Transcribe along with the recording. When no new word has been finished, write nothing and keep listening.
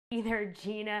Hey there,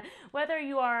 Gina. Whether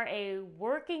you are a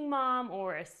working mom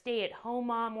or a stay-at-home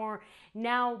mom or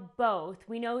now both,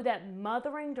 we know that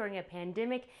mothering during a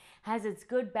pandemic has its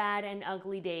good, bad, and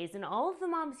ugly days. And all of the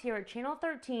moms here at Channel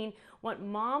 13 want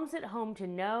moms at home to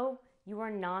know you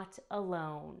are not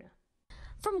alone.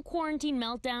 From quarantine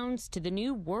meltdowns to the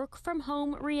new work from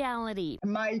home reality.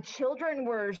 My children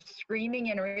were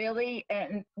screaming and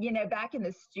back in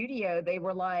the studio, they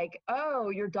were like,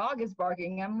 "Oh, your dog is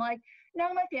barking." I'm like,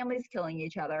 "No, my family's killing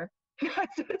each other."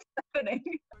 That's what's happening.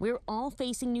 We're all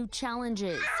facing new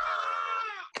challenges.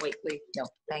 Wait, please. No,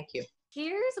 thank you.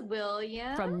 Here's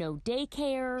William. From no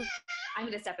daycare. I'm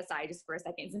going to step aside just for a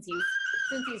second since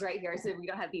he's right here so we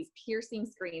don't have these piercing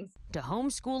screams. To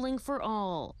homeschooling for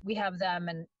all. We have them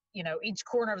in, each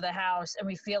corner of the house, and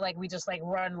we feel like we just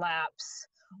run laps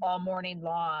all morning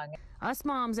long. Us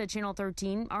moms at Channel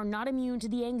 13 are not immune to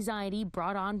the anxiety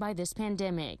brought on by this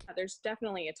pandemic. There's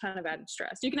definitely a ton of added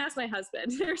stress. You can ask my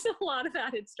husband. There's a lot of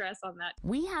added stress on that.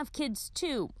 We have kids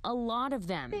too, a lot of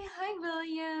them. Say hi,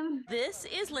 William. This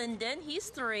is Lyndon. He's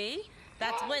 3.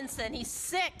 That's Winston. He's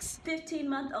 6.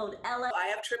 15-month-old Ella. I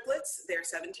have triplets. They're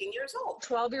 17 years old.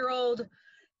 12-year-old,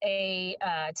 a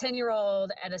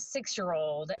 10-year-old, and a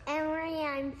 6-year-old. Emery,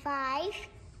 I'm 5.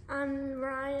 I'm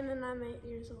Ryan, and I'm 8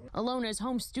 years old. Alona's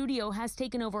home studio has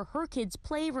taken over her kids'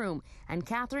 playroom, and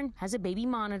Catherine has a baby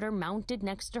monitor mounted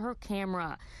next to her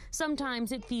camera.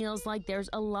 Sometimes it feels like there's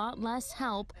a lot less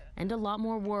help and a lot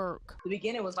more work. The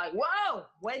beginning was like, whoa,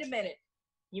 wait a minute.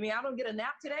 You mean I don't get a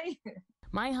nap today?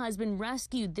 My husband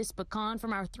rescued this pecan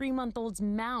from our 3-month-old's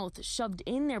mouth, shoved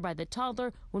in there by the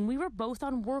toddler when we were both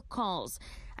on work calls.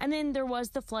 And then there was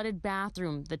the flooded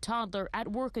bathroom, the toddler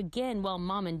at work again while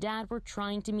mom and dad were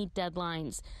trying to meet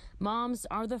deadlines. Moms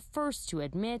are the first to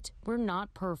admit we're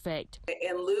not perfect.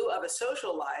 In lieu of a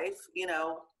social life,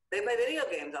 they play video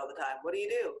games all the time. What do you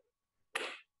do?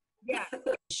 Yeah.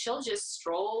 She'll just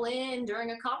stroll in during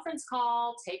a conference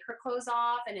call, take her clothes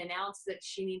off, and announce that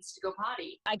she needs to go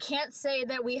potty. I can't say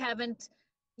that we haven't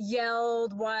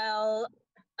yelled while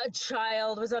a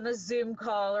child was on a Zoom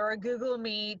call or a Google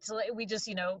Meet. We just,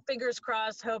 fingers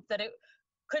crossed, hope that it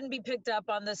couldn't be picked up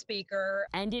on the speaker.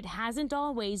 And it hasn't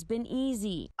always been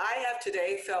easy. I have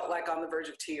today felt like on the verge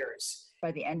of tears.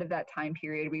 By the end of that time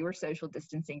period, we were social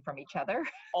distancing from each other.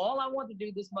 All I want to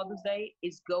do this Mother's Day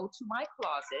is go to my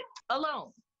closet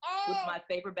alone with my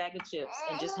favorite bag of chips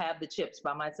and just have the chips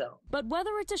by myself. But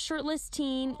whether it's a shirtless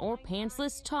teen or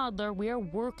pantsless toddler, we are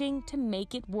working to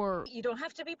make it work. You don't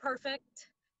have to be perfect.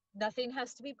 Nothing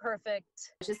has to be perfect.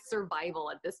 It's just survival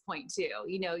at this point, too.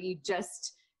 You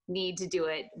just need to do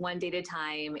it one day at a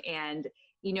time. And,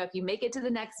 if you make it to the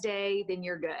next day, then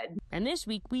you're good. And this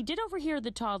week, we did overhear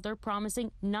the toddler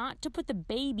promising not to put the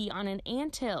baby on an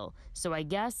anthill. So I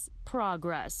guess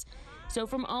progress. So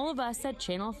from all of us at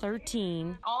Channel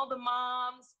 13. All the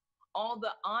moms, all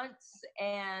the aunts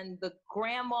and the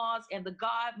grandmas and the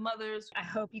godmothers. I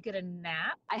hope you get a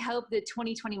nap. I hope that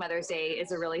 2020 Mother's Day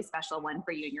is a really special one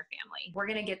for you and your family. We're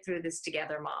going to get through this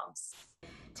together, moms.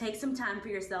 Take some time for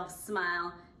yourself,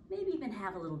 smile, maybe even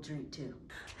have a little drink too.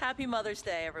 Happy Mother's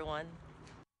Day, everyone.